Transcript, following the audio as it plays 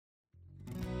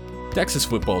Texas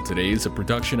Football Today is a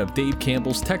production of Dave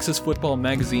Campbell's Texas Football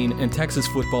Magazine and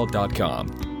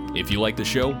TexasFootball.com. If you like the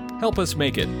show, help us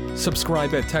make it.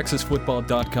 Subscribe at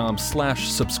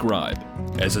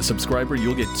TexasFootball.com/subscribe. As a subscriber,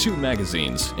 you'll get 2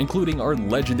 magazines, including our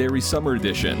legendary summer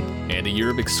edition, and a year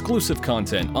of exclusive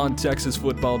content on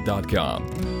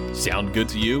TexasFootball.com. Sound good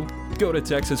to you? Go to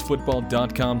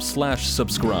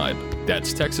TexasFootball.com/subscribe.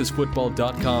 That's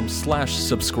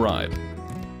TexasFootball.com/subscribe.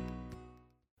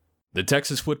 The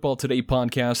Texas Football Today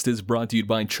podcast is brought to you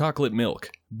by Chocolate Milk,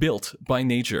 built by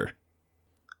nature.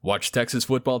 Watch Texas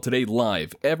Football Today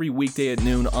live every weekday at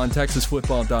noon on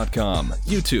TexasFootball.com,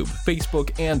 YouTube,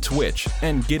 Facebook, and Twitch,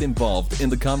 and get involved in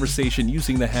the conversation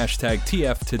using the hashtag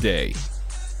TFToday.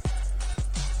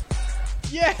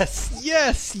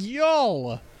 Yes,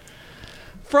 y'all!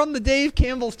 From the Dave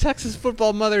Campbell's Texas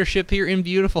Football Mothership here in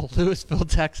beautiful Lewisville,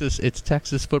 Texas, it's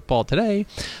Texas Football Today,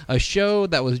 a show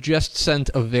that was just sent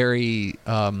a very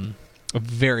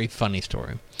funny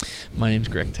story. My name's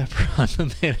Greg Tepper. I'm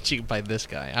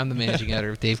the managing editor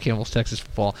of Dave Campbell's Texas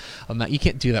Football. You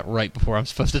can't do that right before I'm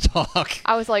supposed to talk.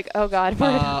 I was like, oh God,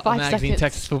 we're in 5 magazine,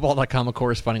 seconds. TexasFootball.com, a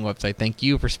corresponding website. Thank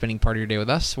you for spending part of your day with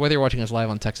us. Whether you're watching us live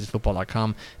on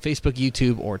TexasFootball.com, Facebook,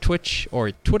 YouTube, or Twitch,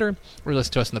 or Twitter, or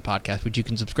listen to us on the podcast, which you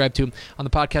can subscribe to on the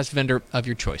podcast vendor of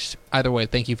your choice. Either way,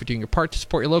 thank you for doing your part to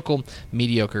support your local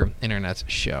mediocre internet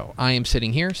show. I am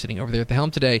sitting over there at the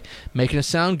helm today, making us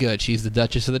sound good. She's the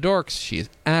Duchess of the Dorks. She is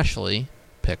Ashley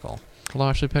Pickle. Hello,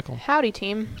 Ashley Pickle. Howdy,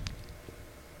 team.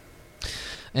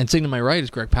 And sitting to my right is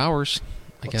Greg Powers.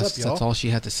 I What's guess up, y'all? that's all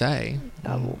she had to say.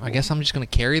 Oh. I guess I'm just going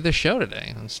to carry the show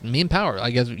today. It's me and Power.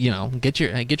 I guess,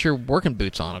 get your working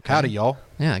boots on, okay? Howdy, y'all.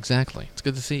 Yeah, exactly. It's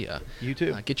good to see you. You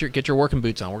too. Get your working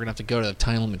boots on. We're going to have to go to the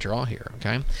time limit draw here,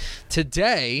 okay?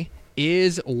 Today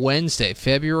is Wednesday,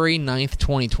 February 9th,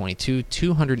 2022,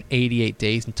 288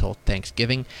 days until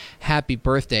Thanksgiving. Happy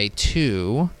birthday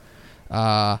to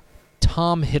Tom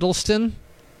Hiddleston.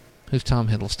 Who's Tom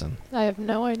Hiddleston? I have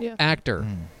no idea. Actor.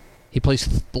 He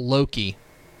plays Loki.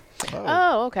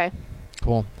 Oh, okay.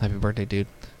 Cool. Happy birthday, dude.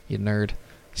 You nerd.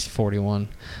 He's 41.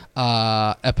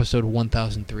 Episode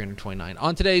 1329.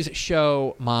 On today's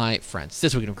show, my friends,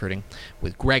 This Week in Recruiting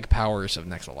with Greg Powers of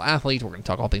Next Level Athlete. We're going to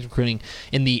talk all things recruiting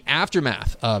in the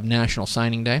aftermath of National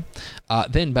Signing Day.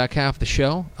 Then, back half of the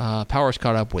show, Powers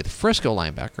caught up with Frisco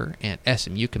linebacker and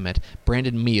SMU commit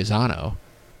Brandon Miazono.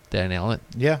 Did I nail it?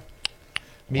 Yeah.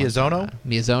 Miyazono?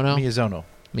 Miyazono.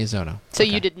 So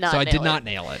you did not So I nail did it. not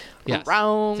nail it. Yes.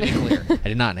 Wrong. To be clear, I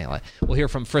did not nail it. We'll hear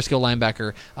from Frisco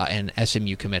linebacker and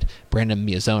SMU commit Brandon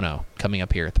Miazono coming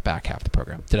up here at the back half of the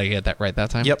program. Did I get that right that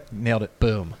time? Yep, nailed it.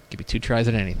 Boom. Give me 2 tries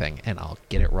at anything, and I'll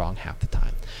get it wrong half the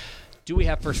time. Do we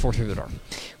have first 4 through the door?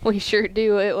 We sure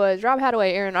do. It was Rob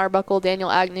Hadaway, Aaron Arbuckle,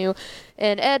 Daniel Agnew,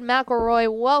 and Ed McElroy.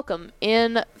 Welcome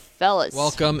in, fellas.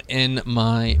 Welcome in,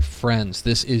 my friends.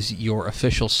 This is your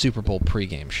official Super Bowl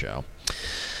pregame show.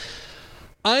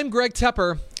 I'm Greg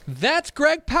Tepper. That's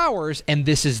Greg Powers, and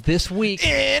this is This Week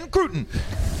In Recruiting.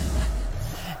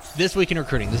 This Week in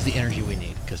Recruiting. This is the energy we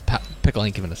need, because Pickle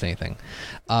ain't giving us anything.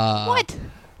 What?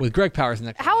 With Greg Powers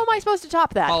next. How am I supposed to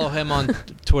top that? Follow him on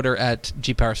Twitter at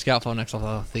GPowersScout. Follow Next Level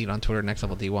Athlete on Twitter, Next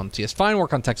Level D1. See his fine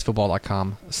work on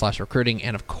TexasFootball.com/recruiting.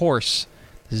 And of course,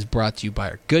 this is brought to you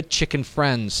by our good chicken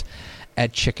friends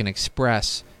at Chicken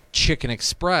Express. Chicken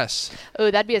Express.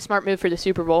 Oh, that'd be a smart move for the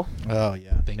Super Bowl. Oh,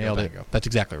 yeah. Bingo, Nailed it. bingo. That's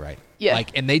exactly right. Yeah.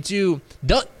 And they do.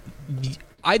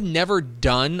 I've never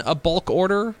done a bulk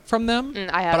order from them,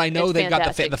 I have. but I know It's they've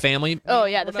fantastic. got the family. Oh,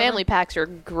 yeah, the whatever. family packs are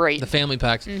great. The family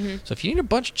packs. Mm-hmm. So if you need a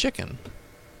bunch of Chicken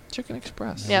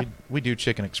Express. Yeah. We do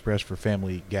Chicken Express for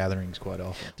family gatherings quite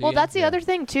often. Do Well, ya? that's the other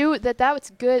thing, too, that's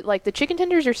good. Like, the chicken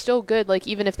tenders are still good, like,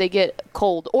 even if they get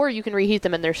cold. Or you can reheat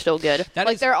them and they're still good.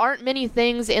 There aren't many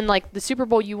things in, like, the Super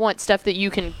Bowl you want stuff that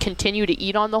you can continue to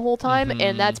eat on the whole time,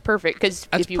 and that's perfect. Because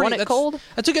if you want it cold...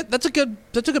 That's a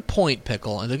good point,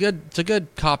 Pickle. And it's a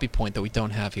good copy point that we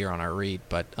don't have here on our read.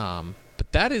 But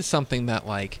that is something that,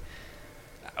 I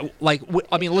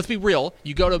mean, let's be real.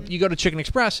 You go to Chicken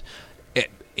Express...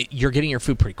 you're getting your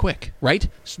food pretty quick, right?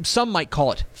 Some might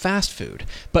call it fast food,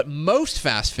 but most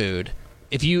fast food,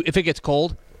 if it gets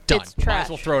cold, done. It's Might trash. as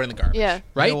well throw it in the garbage. Yeah.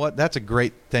 Right? You know what? That's a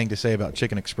great thing to say about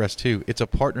Chicken Express, too. It's a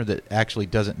partner that actually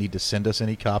doesn't need to send us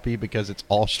any copy because it's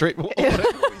all straight. Whatever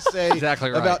we say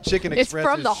Exactly right. about Chicken It's Express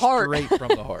from is the heart. straight from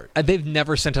the heart. They've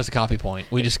never sent us a copy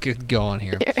point. We just could go on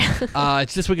here.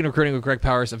 It's This Week in Recruiting with Greg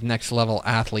Powers of Next Level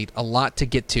Athlete. A lot to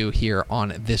get to here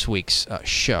on this week's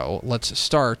show. Let's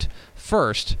start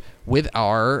first with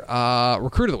our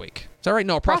Recruit of the Week. Is that right?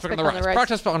 No, Prospect on the Rise.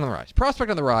 Prospect on the Rise.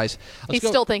 Prospect on the Rise. He's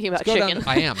still thinking about chicken.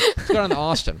 I am. Let's go down to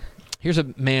Austin. Here's a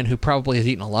man who probably has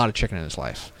eaten a lot of chicken in his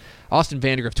life. Austin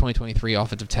Vandegrift, 2023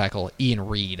 offensive tackle, Ian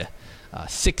Reed.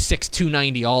 6'6",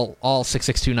 290, all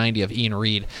 6'6", 290 of Ian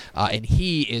Reed. And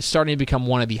he is starting to become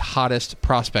one of the hottest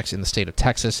prospects in the state of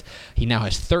Texas. He now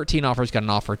has 13 offers. Got an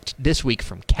offer this week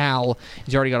from Cal.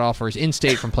 He's already got offers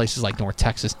in-state from places like North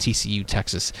Texas, TCU,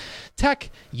 Texas Tech,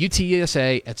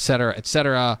 UTSA, etc.,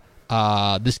 etc.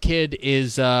 This kid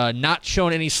is not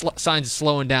showing any signs of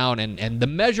slowing down, and the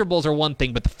measurables are one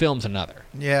thing, but the film's another.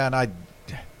 Yeah, and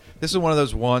this is one of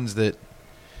those ones that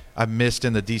I missed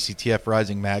in the DCTF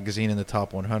Rising magazine in the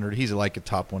top 100. He's like a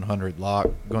top 100 lock,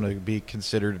 going to be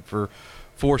considered for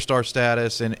 4-star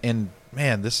status. And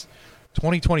man, this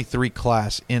 2023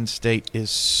 class in state is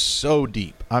so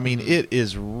deep. I mean, it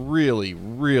is really,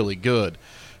 really good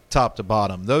top to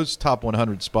bottom. Those top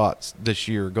 100 spots this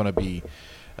year are going to be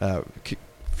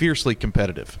fiercely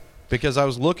competitive, because I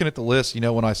was looking at the list,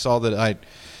 when I saw that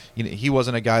he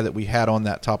wasn't a guy that we had on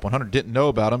that top 100. Didn't know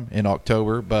about him in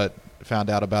October, but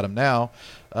found out about him now.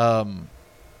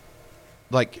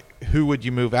 Like, who would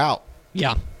you move out?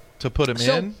 Yeah, to put him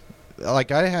in?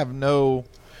 Like, I have no.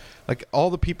 Like, all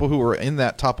the people who are in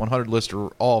that top 100 list are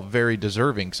all very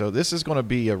deserving. So this is going to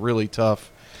be a really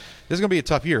tough. This is going to be a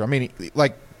tough year. I mean,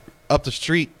 like, up the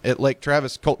street at Lake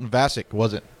Travis, Colton Vasek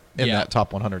wasn't in that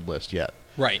top 100 list yet.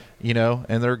 Right.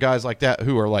 And there are guys like that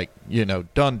who are like,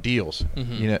 done deals.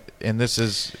 And this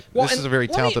is a very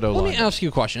talented O-line. Let me ask you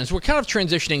a question. As we're kind of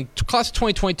transitioning to Class of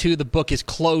 2022, the book is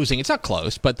closing. It's not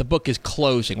closed, but the book is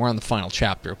closing. We're on the final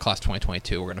chapter of Class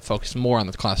 2022. We're going to focus more on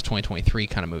the Class 2023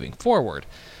 kind of moving forward.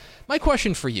 My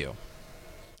question for you,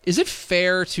 is it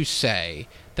fair to say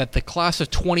that the Class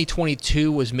of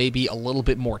 2022 was maybe a little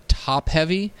bit more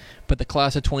top-heavy, but the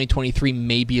Class of 2023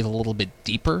 maybe is a little bit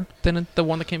deeper than the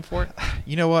one that came before it?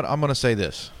 You know what? I'm going to say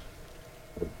this.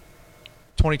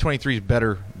 2023 is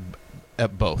better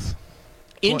at both.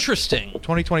 Interesting.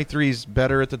 2023 is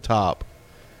better at the top,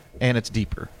 and it's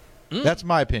deeper. That's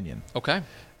my opinion. Okay.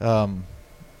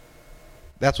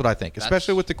 That's what I think,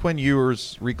 especially with the Quinn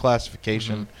Ewers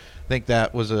reclassification. I think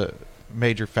that was a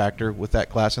major factor with that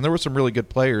class, and there were some really good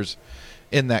players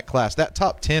in that class. That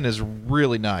top 10 is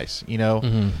really nice,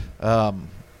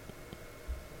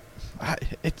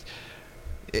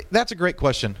 that's a great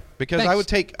question, because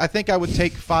Thanks. I think I would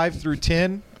take 5 through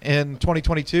 10 in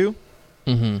 2022,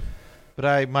 but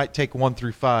I might take 1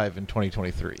 through 5 in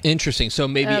 2023. Interesting. So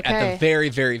maybe at the very,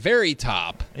 very, very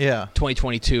top,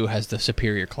 2022 has the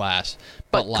superior class,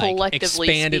 but like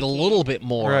expand it a little bit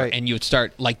more, and you would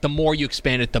start, like, the more you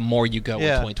expand it, the more you go with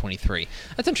 2023.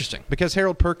 That's interesting. Because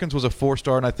Harold Perkins was a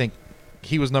 4-star, and I think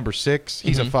he was number 6.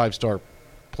 He's a 5-star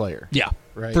player. Yeah,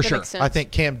 right. For sure. I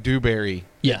think Cam Dewberry,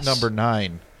 at number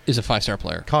 9, is a 5-star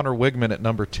player. Connor Wigman at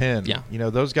number 10. Yeah.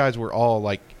 Those guys were all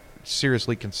like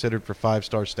seriously considered for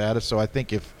 5-star status. So I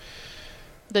think if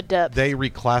the depth they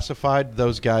reclassified,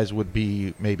 those guys would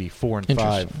be maybe 4 and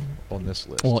 5 on this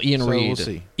list. Well, Ian Reed, we'll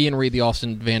see. Ian Reed, the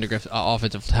Austin Vandegrift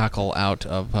offensive tackle out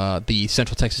of the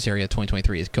Central Texas area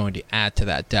 2023, is going to add to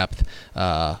that depth.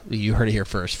 You heard it here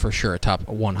first, for sure, a top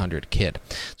 100 kid.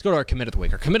 Let's go to our commit of the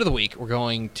week. Our commit of the week, we're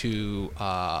going to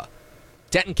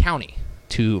Denton County,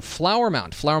 to Flower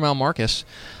Mound Marcus,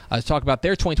 to talk about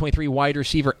their 2023 wide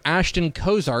receiver Ashton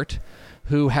Cozart,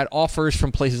 who had offers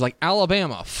from places like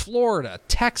Alabama, Florida,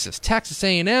 Texas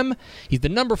A&M. He's the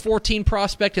number 14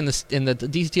 prospect in the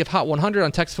DCTF Hot 100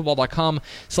 on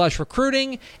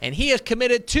TexasFootball.com/recruiting, and he is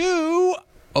committed to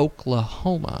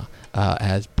Oklahoma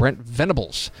as Brent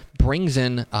Venables brings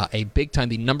in a big-time,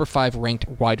 the number 5 ranked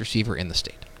wide receiver in the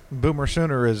state. Boomer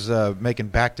Sooner is making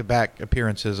back-to-back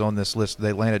appearances on this list.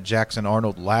 They landed Jackson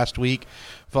Arnold last week,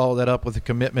 followed that up with a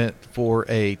commitment for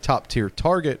a top-tier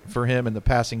target for him in the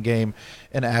passing game,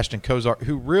 and Ashton Cozart,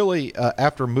 who really,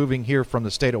 after moving here from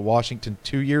the state of Washington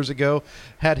 2 years ago,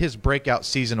 had his breakout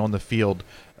season on the field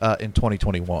in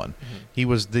 2021. He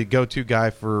was the go-to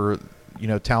guy for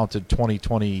talented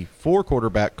 2024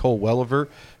 quarterback Cole Welliver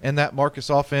and that Marcus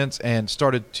offense, and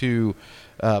started to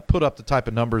put up the type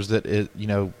of numbers that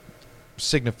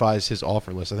signifies his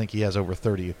offer list. I think he has over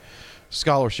 30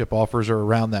 scholarship offers, or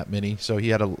around that many. So he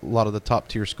had a lot of the top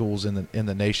tier schools in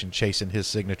the nation chasing his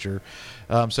signature.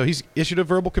 So he's issued a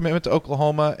verbal commitment to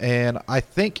Oklahoma, and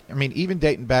even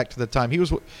dating back to the time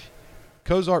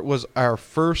Cozart was our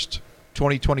first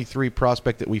 2023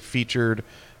 prospect that we featured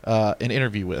an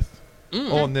interview with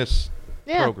on this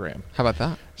program. How about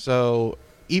that? So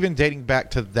even dating back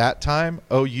to that time,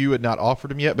 OU had not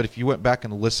offered him yet, but if you went back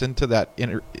and listened to that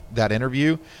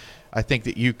interview, I think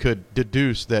that you could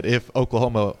deduce that if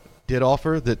Oklahoma did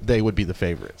offer, that they would be the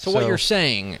favorite. So what you're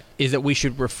saying is that we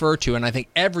should refer to, and I think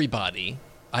everybody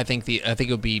I think it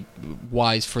would be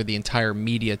wise for the entire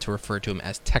media to refer to him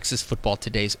as Texas Football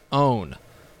Today's own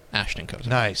Ashton Kosar.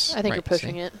 Nice. I think you're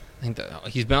pushing it. I think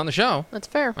he's been on the show. That's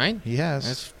fair. Right? He has.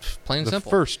 It's plain and the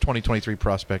simple. first 2023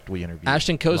 prospect we interviewed.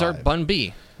 Ashton Kosar, live. Bun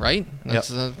B, right?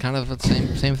 That's kind of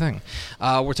the same thing.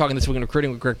 We're talking this week in recruiting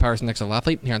with Greg Powers, the Next Level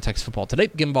Athlete, here on Texas Football Today.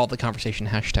 Get involved in the conversation,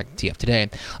 hashtag TF Today.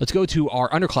 Let's go to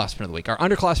our underclassman of the week. Our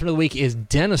underclassman of the week is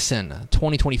Denison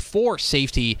 2024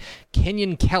 safety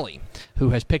Kenyon Kelly,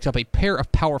 who has picked up a pair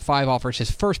of Power 5 offers,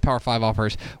 his first Power 5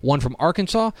 offers, one from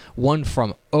Arkansas, one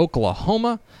from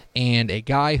Oklahoma, and a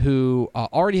guy who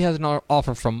already has an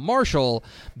offer from Marshall,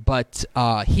 but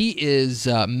he is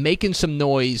making some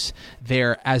noise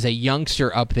there as a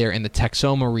youngster up there in the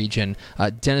Texoma region.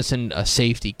 Denison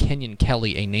safety Kenyon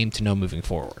Kelly, a name to know moving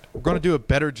forward. We're going to do a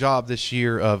better job this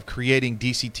year of creating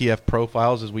DCTF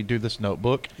profiles as we do this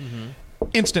notebook.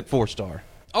 Instant 4-star.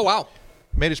 Oh, wow.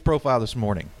 Made his profile this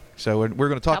morning. So we're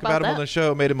going to talk about him on the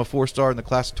show. Made him a 4-star in the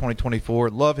class of 2024.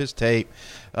 Love his tape.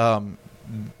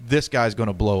 This guy's going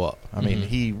to blow up. I mean,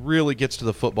 he really gets to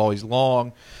the football. He's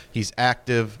long. He's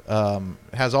active.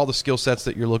 Has all the skill sets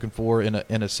that you're looking for in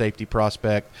a safety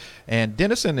prospect. And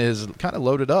Denison is kind of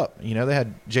loaded up. You know, they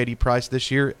had J.D. Price this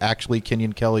year, actually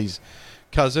Kenyon Kelly's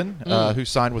cousin, who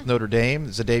signed with Notre Dame.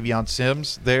 Zadavion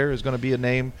Sims there is going to be a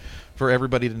name for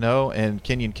everybody to know, and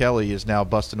Kenyon Kelly is now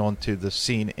busting onto the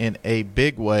scene in a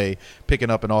big way, picking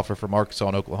up an offer from Arkansas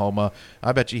and Oklahoma.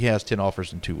 I bet you he has 10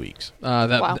 offers in 2 weeks.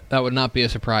 That would not be a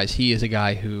surprise. He is a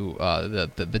guy who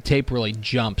the tape really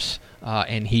jumps,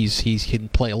 and he can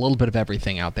play a little bit of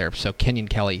everything out there. So Kenyon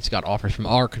Kelly's got offers from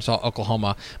Arkansas,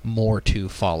 Oklahoma, more to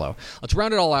follow. Let's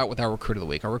round it all out with our Recruit of the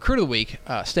Week. Our Recruit of the Week,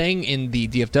 staying in the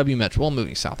DFW Metro, well,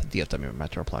 moving south of DFW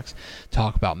Metroplex,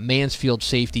 talk about Mansfield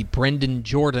safety Brendan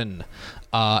Jordan.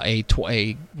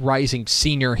 A rising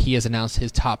senior. He has announced his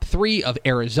top 3 of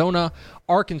Arizona,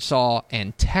 Arkansas,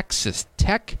 and Texas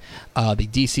Tech. The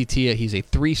DCT, he's a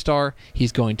 3-star.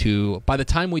 He's going to, by the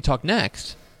time we talk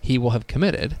next, he will have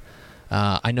committed.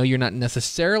 I know you're not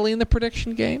necessarily in the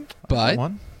prediction game, but...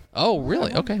 Oh,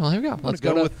 really? Okay, well, here we go. Let's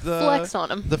go with flex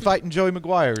on him. The fighting Joey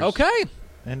McGuires. Okay.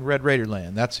 And Red Raider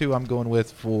Land. That's who I'm going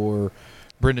with for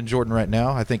Brendan Jordan right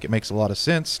now. I think it makes a lot of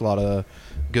sense. A lot of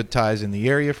good ties in the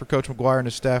area for Coach McGuire and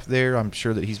his staff there. I'm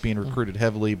sure that he's being recruited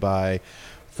heavily by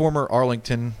former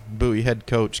Arlington Bowie head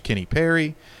coach Kenny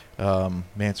Perry.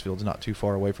 Mansfield's not too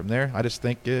far away from there. I just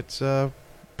think it's a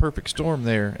perfect storm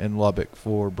there in Lubbock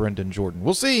for Brendan Jordan.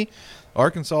 We'll see.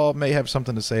 Arkansas may have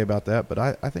something to say about that, but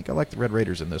I think I like the Red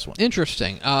Raiders in this one.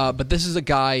 Interesting. But this is a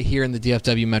guy here in the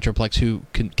DFW Metroplex who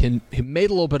who made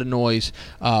a little bit of noise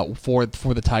for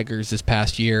the Tigers this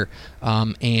past year.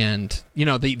 And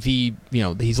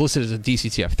he's listed as a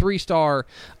DCTF 3-star.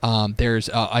 There's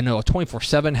I know a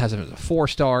 24/7 has him as a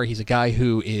 4-star. He's a guy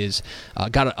who is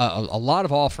got a lot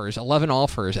of offers, 11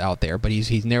 offers out there, but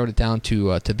he's narrowed it down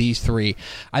to these 3.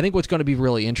 I think what's going to be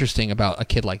really interesting about a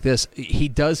kid like this, he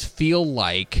does feel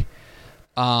like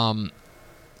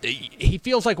he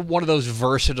feels like one of those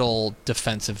versatile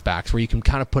defensive backs where you can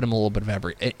kind of put him a little bit of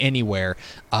anywhere.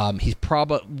 He's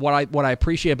probably what I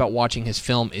appreciate about watching his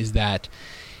film is that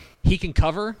he can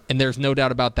cover, and there's no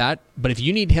doubt about that. But if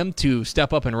you need him to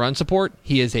step up and run support,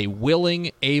 he is a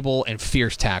willing, able, and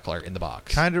fierce tackler in the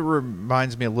box. Kind of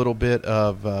reminds me a little bit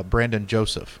of Brandon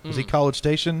Joseph. Was he College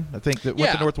Station? I think that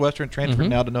went to Northwestern, transferred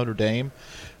now to Notre Dame.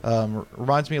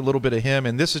 Reminds me a little bit of him.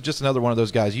 And this is just another one of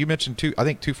those guys. You mentioned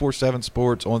 247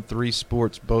 Sports, On 3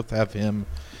 Sports, both have him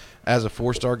as a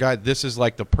 4-star guy. This is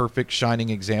like the perfect shining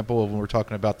example of when we're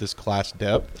talking about this class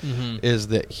depth, is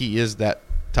that he is that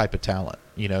type of talent.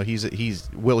 You know,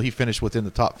 will he finish within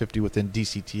the top 50 within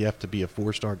DCTF to be a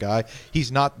 4-star guy? He's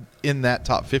not in that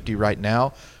top 50 right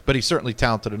now, but he's certainly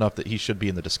talented enough that he should be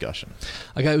in the discussion.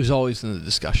 A guy who's always in the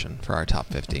discussion for our top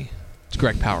 50. It's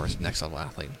Greg Powers, Next Level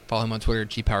Athlete. Follow him on Twitter,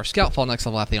 GPowerScout. Follow Next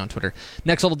Level Athlete on Twitter.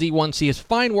 Next Level D1. See his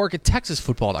fine work at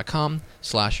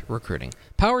TexasFootball.com/recruiting.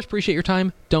 Powers, appreciate your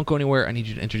time. Don't go anywhere. I need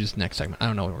you to introduce the next segment. I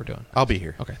don't know what we're doing. I'll be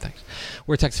here. Okay, thanks.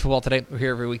 We're Texas Football Today. We're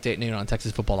here every weekday at noon on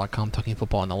TexasFootball.com, talking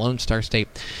football in the Lone Star State.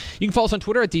 You can follow us on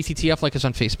Twitter at DCTF, like us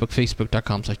on Facebook,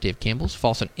 Facebook.com/Dave Campbell's.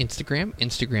 Follow us on Instagram,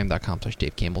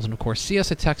 Instagram.com/Dave Campbell's. And, of course, see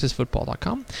us at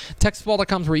TexasFootball.com.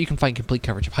 TexasFootball.com is where you can find complete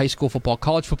coverage of high school football,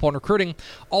 college football, and recruiting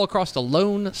all across the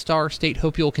Lone Star State.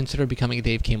 Hope you'll consider becoming a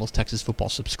Dave Campbell's Texas Football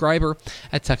subscriber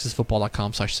at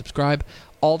TexasFootball.com/subscribe.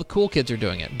 All the cool kids are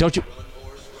doing it. Don't you...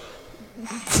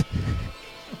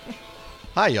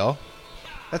 Hi, y'all.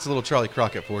 That's a little Charlie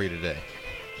Crockett for you today.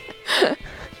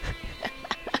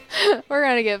 We're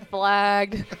going to get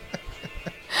flagged.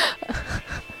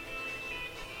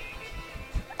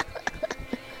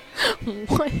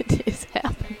 What is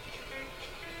happening?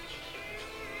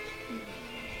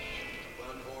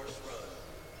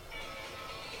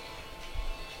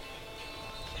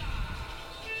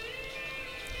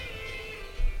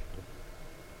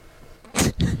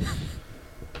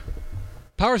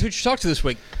 Powers, who'd you talk to this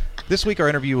week? This week, our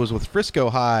interview was with Frisco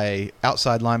High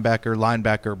outside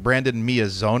linebacker Brandon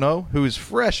Miazono, who is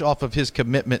fresh off of his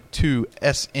commitment to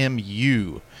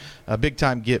SMU. A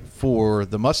big-time get for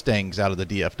the Mustangs out of the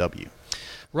DFW.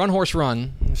 Run, horse,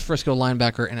 run. Frisco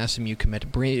linebacker and SMU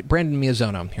commit Brandon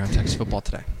Miazono here on Texas Football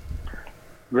Today.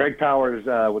 Greg Powers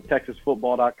with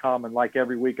TexasFootball.com, and like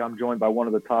every week, I'm joined by one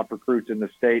of the top recruits in the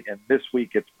state, and this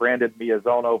week it's Brandon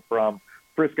Miazono from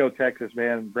Frisco, Texas.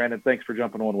 Man, Brandon, thanks for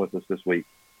jumping on with us this week.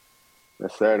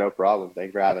 Yes, sir. No problem.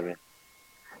 Thanks for having me.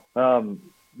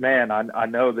 Man, I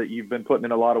know that you've been putting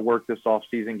in a lot of work this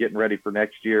offseason getting ready for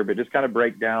next year, but just kind of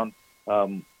break down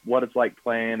what it's like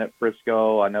playing at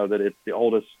Frisco. I know that it's the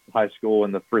oldest high school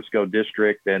in the Frisco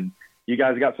district, and you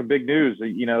guys got some big news,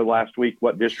 last week,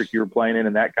 what district you were playing in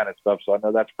and that kind of stuff. So I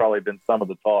know that's probably been some of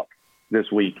the talk this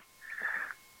week.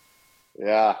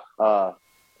 Yeah.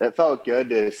 It felt good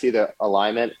to see the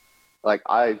alignment. Like,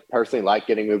 I personally like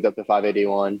getting moved up to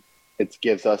 581. It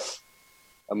gives us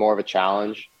more of a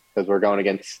challenge because we're going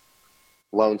against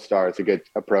Lone Star. It's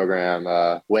a program.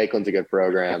 Wakeland's a good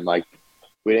program. Like,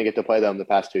 we didn't get to play them the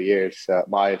past 2 years,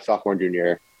 my sophomore and junior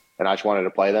year, and I just wanted to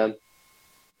play them.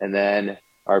 And then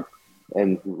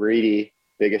and Reedy,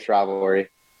 biggest rivalry,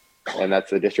 and that's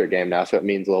the district game now, so it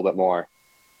means a little bit more.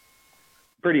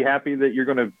 Pretty happy that you're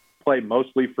going to play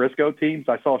mostly Frisco teams.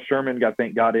 I saw Sherman got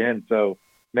in, so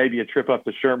maybe a trip up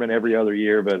to Sherman every other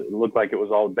year, but it looked like it was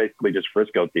all basically just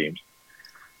Frisco teams.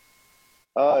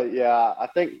 Yeah, I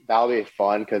think that'll be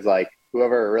fun because, like,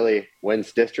 whoever really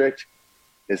wins district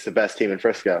is the best team in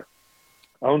Frisco.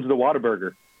 Owns the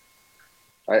Whataburger.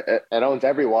 It owns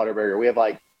every Whataburger. We have,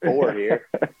 like, 4 here.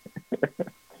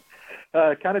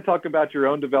 Kind of talk about your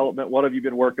own development. What have you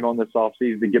been working on this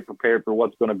offseason to get prepared for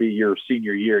what's going to be your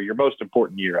senior year, your most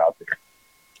important year out there?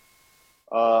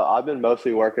 I've been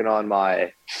mostly working on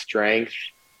my strength,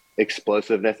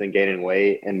 explosiveness, and gaining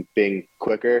weight and being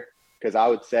quicker because I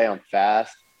would say I'm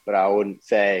fast, but I wouldn't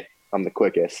say I'm the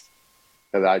quickest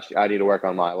because I need to work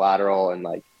on my lateral and,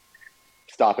 like,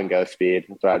 stop and go speed.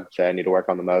 That's what I'd say I need to work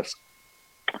on the most.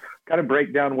 Kind of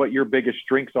break down what your biggest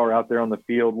strengths are out there on the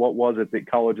field. What was it that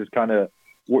colleges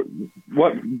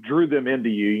what drew them into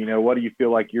you? What do you feel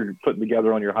like you're putting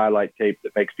together on your highlight tape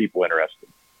that makes people interested?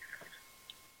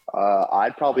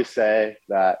 I'd probably say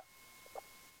that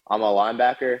I'm a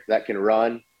linebacker that can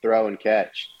run, throw, and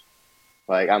catch.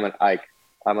 Like, I'm a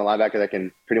linebacker that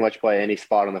can pretty much play any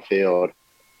spot on the field,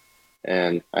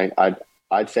 and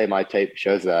I'd say my tape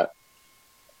shows that.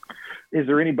 Is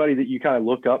there anybody that you kind of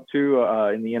look up to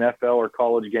in the NFL or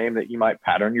college game that you might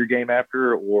pattern your game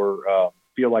after or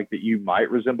feel like that you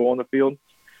might resemble on the field?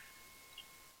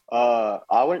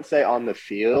 I wouldn't say on the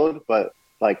field, but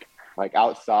like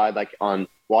outside, like on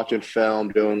watching film,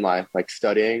 doing my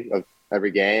studying of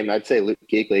every game. I'd say Luke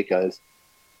Kuechly because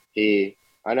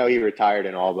I know he retired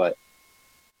and all, but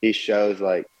he shows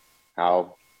like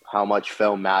how much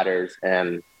film matters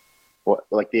and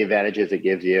what the advantages it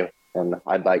gives you. And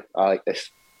I like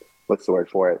this, what's the word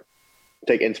for it?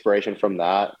 Take inspiration from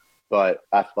that. But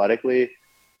athletically,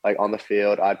 like on the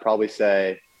field, I'd probably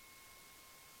say,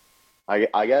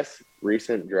 I guess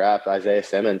recent draft, Isaiah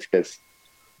Simmons, because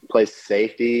he plays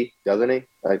safety, doesn't he?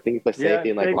 I think he plays safety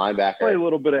and linebacker. Play a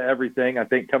little bit of everything, I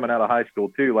think, coming out of high school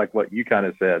too, like what you kind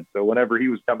of said. So whenever he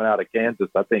was coming out of Kansas,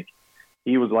 I think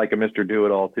he was like a Mr.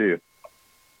 Do-It-All too.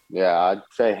 Yeah, I'd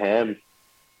say him.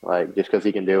 Like, just because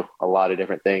he can do a lot of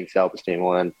different things to help his team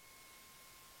win.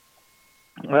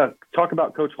 Talk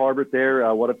about Coach Harbert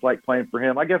there, what it's like playing for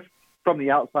him. I guess from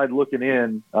the outside looking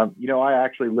in, I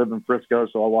actually live in Frisco,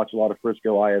 so I watch a lot of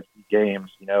Frisco ISD games,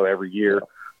 every year.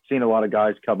 Seen a lot of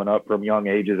guys coming up from young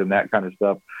ages and that kind of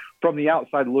stuff. From the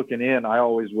outside looking in, I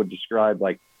always would describe,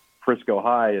 like, Frisco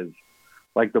High as,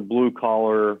 like, the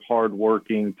blue-collar,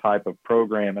 hard-working type of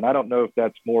program. And I don't know if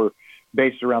that's more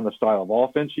based around the style of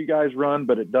offense you guys run,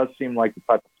 but it does seem like the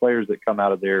type of players that come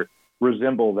out of there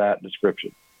resemble that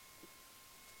description.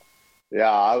 Yeah,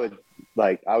 I would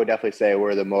definitely say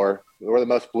we're the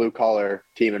most blue collar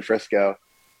team in Frisco.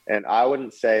 And I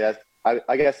wouldn't say that,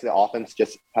 I guess the offense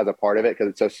just has a part of it because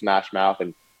it's so smash mouth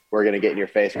and we're going to get in your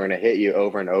face. We're going to hit you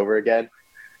over and over again.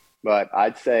 But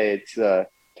I'd say it's the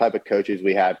type of coaches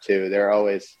we have too. They're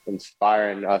always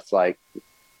inspiring us,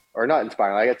 or not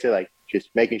inspiring. I get to just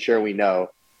making sure we know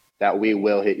that we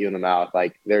will hit you in the mouth.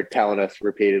 Like, they're telling us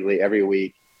repeatedly every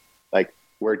week, like,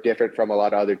 we're different from a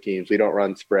lot of other teams. We don't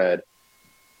run spread.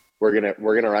 We're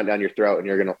gonna run down your throat,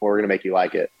 and we're gonna make you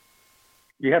like it.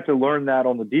 You have to learn that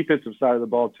on the defensive side of the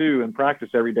ball too, and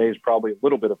practice every day is probably a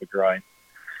little bit of a grind.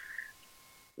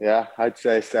 Yeah, I'd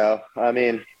say so. I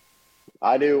mean,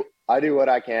 I do what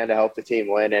I can to help the team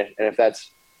win, and if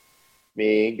that's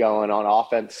me going on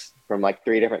offense from like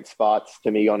 3 different spots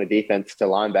to me going to defense to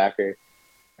linebacker.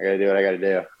 I got to do what I got to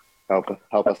do.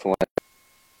 Help us win.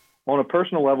 On a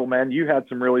personal level, man, you had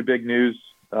some really big news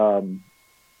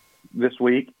this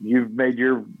week. You've made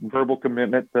your verbal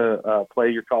commitment to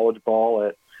play your college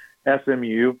ball at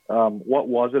SMU. What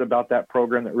was it about that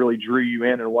program that really drew you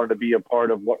in and wanted to be a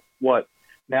part of what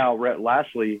now Rhett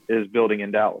Lashley is building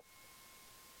in Dallas?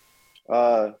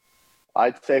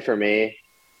 I'd say for me,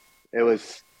 it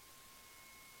was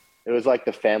like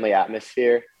the family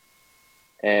atmosphere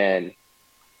and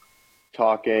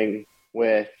talking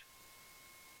with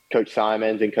Coach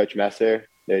Simons and Coach Messer.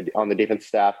 They're on the defense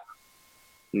staff.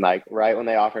 And like right when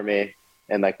they offered me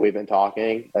and like we've been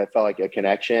talking, I felt like a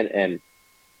connection and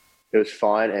it was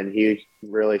fun. And he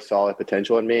really saw the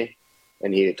potential in me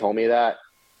and he told me that.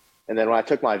 And then when I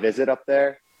took my visit up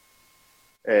there,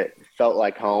 it felt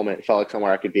like home. It felt like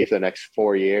somewhere I could be for the next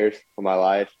 4 years of my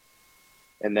life.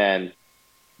 And then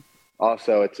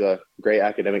also it's a great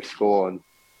academic school and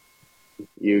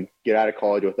you get out of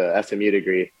college with a SMU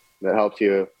degree that helps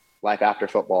you life after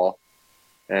football.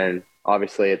 And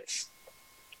obviously it's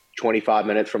 25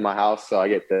 minutes from my house. So I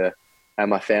get to have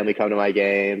my family come to my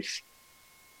games,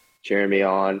 cheering me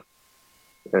on.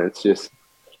 And it's just,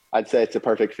 I'd say it's a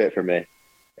perfect fit for me.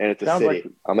 And it's a city.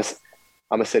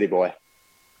 I'm a city boy.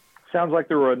 Sounds like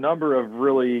there were a number of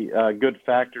really good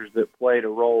factors that played a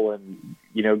role in,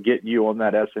 getting you on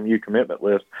that SMU commitment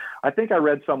list. I think I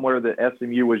read somewhere that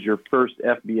SMU was your first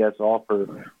FBS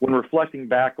offer. When reflecting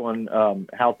back on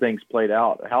how things played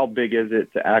out, how big is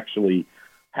it to actually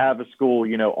have a school,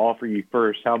 offer you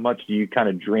first? How much do you kind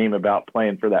of dream about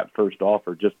playing for that first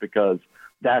offer just because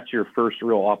that's your first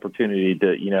real opportunity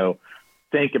to,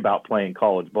 think about playing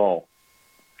college ball?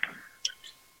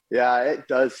 Yeah, it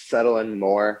does settle in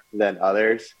more than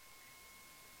others.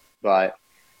 But,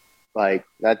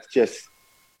 that's just,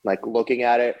 looking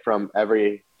at it from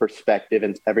every perspective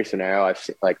and every scenario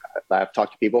I've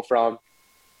talked to people from,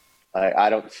 I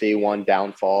don't see one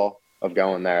downfall of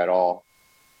going there at all.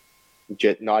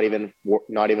 Just not even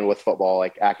with football,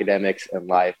 academics and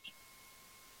life.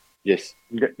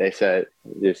 They said,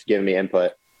 just giving me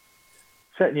input.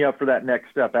 Setting you up for that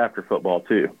next step after football,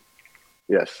 too.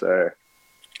 Yes, sir.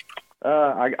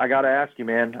 I got to ask you,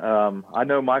 man. I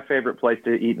know my favorite place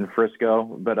to eat in Frisco,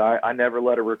 but I never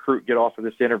let a recruit get off of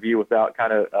this interview without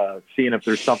kind of seeing if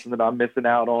there's something that I'm missing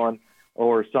out on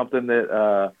or something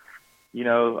that,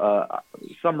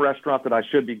 some restaurant that I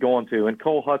should be going to. And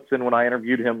Cole Hudson, when I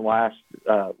interviewed him last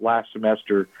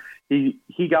semester,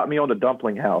 he got me on the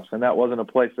Dumpling House, and that wasn't a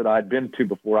place that I'd been to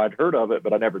before. I'd heard of it,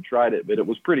 but I never tried it, but it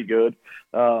was pretty good.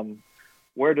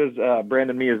 Where does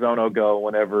Brandon Miyazono go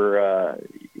whenever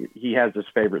he has his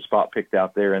favorite spot picked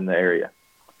out there in the area?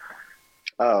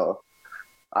 Oh,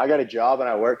 I got a job and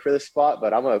I work for this spot,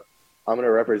 but I'm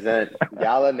gonna represent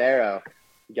Gallinero.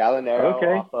 Okay.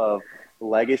 Off of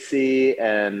Legacy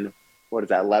and what is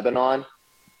that, Lebanon?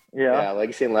 Yeah,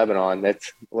 Legacy and Lebanon.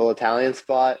 It's a little Italian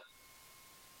spot,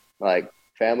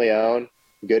 family owned,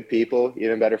 good people,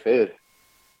 even better food.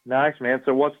 Nice, man.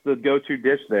 So what's the go-to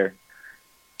dish there?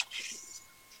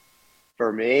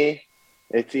 For me,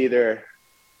 it's either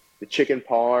the chicken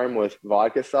parm with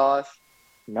vodka sauce,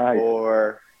 nice,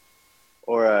 or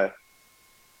let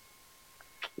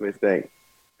me think.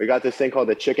 We got this thing called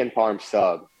the chicken parm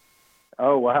sub.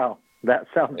 Oh wow, that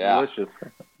sounds delicious.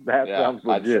 That sounds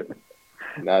legit.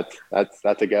 That's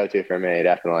a go-to for me,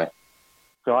 definitely.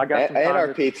 So I got some and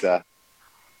our pizza.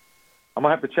 I'm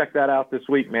gonna have to check that out this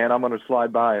week, man. I'm gonna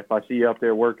slide by if I see you up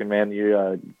there working, man.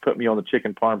 You put me on the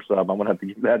chicken parm sub. I'm gonna have to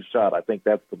give that a shot. I think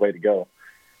that's the way to go.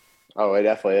 Oh, it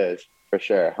definitely is, for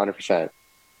sure, 100%.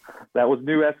 That was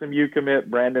new SMU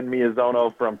commit Brandon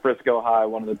Miyazono from Frisco High,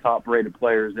 one of the top-rated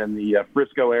players in the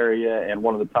Frisco area and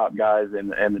one of the top guys in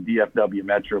the DFW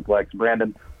Metroplex.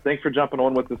 Brandon, thanks for jumping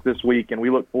on with us this week, and we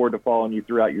look forward to following you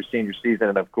throughout your senior season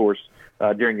and, of course,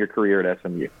 during your career at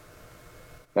SMU.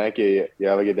 Thank you. You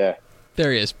have a good day.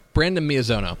 There he is, Brandon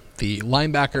Miyazono, the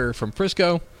linebacker from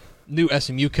Frisco, new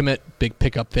SMU commit, big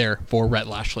pickup there for Rhett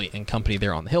Lashley and company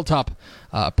there on the Hilltop.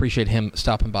 Appreciate him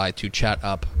stopping by to chat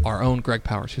up our own Greg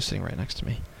Powers, who's sitting right next to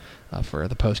me, for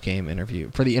the post-game interview,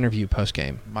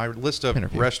 post-game. My list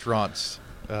of restaurants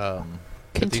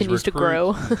continues to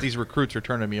grow. These recruits are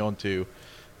turning me on to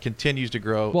continues to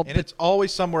grow, well, and it's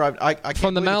always somewhere I can't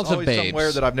from the mouths of babes,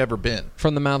 somewhere that I've never been.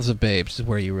 From the mouths of babes is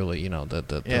where you really,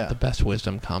 the best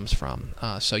wisdom comes from.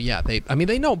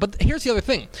 They know. But here's the other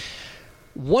thing: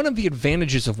 one of the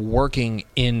advantages of working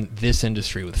in this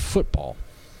industry with football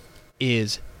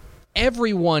is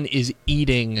everyone is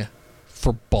eating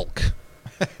for bulk,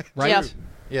 right?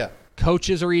 Yeah.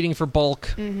 Coaches are eating for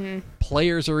bulk. Mm-hmm.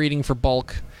 Players are eating for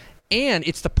bulk. And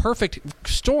it's the perfect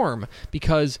storm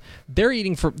because they're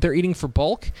eating for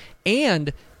bulk,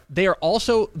 and they are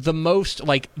also the most,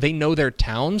 like, they know their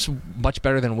towns much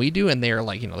better than we do, and they are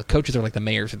like, the coaches are like the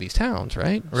mayors of these towns,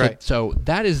 right? Right. So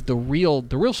that is the real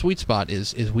sweet spot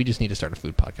is we just need to start a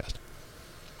food podcast.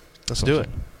 Let's do it.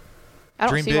 I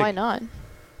don't Dream see big. why not.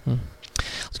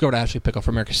 Let's go to Ashley Pickle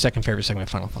for America's second favorite segment,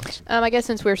 Final Thoughts. I guess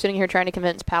since we're sitting here trying to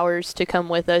convince Powers to come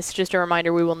with us, just a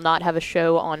reminder, we will not have a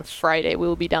show on Friday. We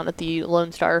will be down at the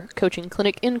Lone Star Coaching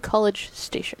Clinic in College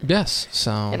Station. Yes,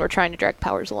 so... And we're trying to drag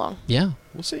Powers along. Yeah.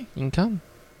 We'll see. You can come.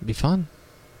 It'd be fun.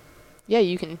 Yeah,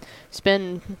 you can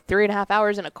spend 3.5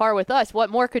 hours in a car with us. What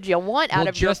more could you want out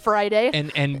of your Friday?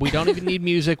 And we don't even need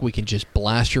music. We can just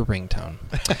blast your ringtone.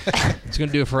 It's going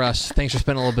to do it for us. Thanks for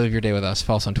spending a little bit of your day with us.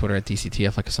 Follow us on Twitter at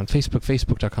DCTF. Like us on Facebook,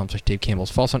 facebook.com/Dave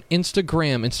Campbell's. Follow us on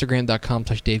Instagram,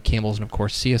 instagram.com/Dave Campbell's. And, of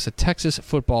course, see us at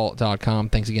texasfootball.com.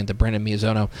 Thanks again to Brandon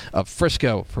Miyazono of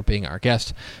Frisco for being our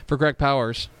guest. For Greg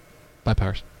Powers, bye,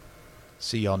 Powers.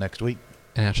 See y'all next week.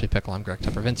 And Ashley Pickle, I'm Greg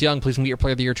Tupper. Vince Young, please come get your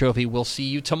Player of the Year trophy. We'll see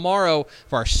you tomorrow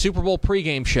for our Super Bowl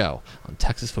pregame show on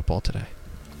Texas Football Today.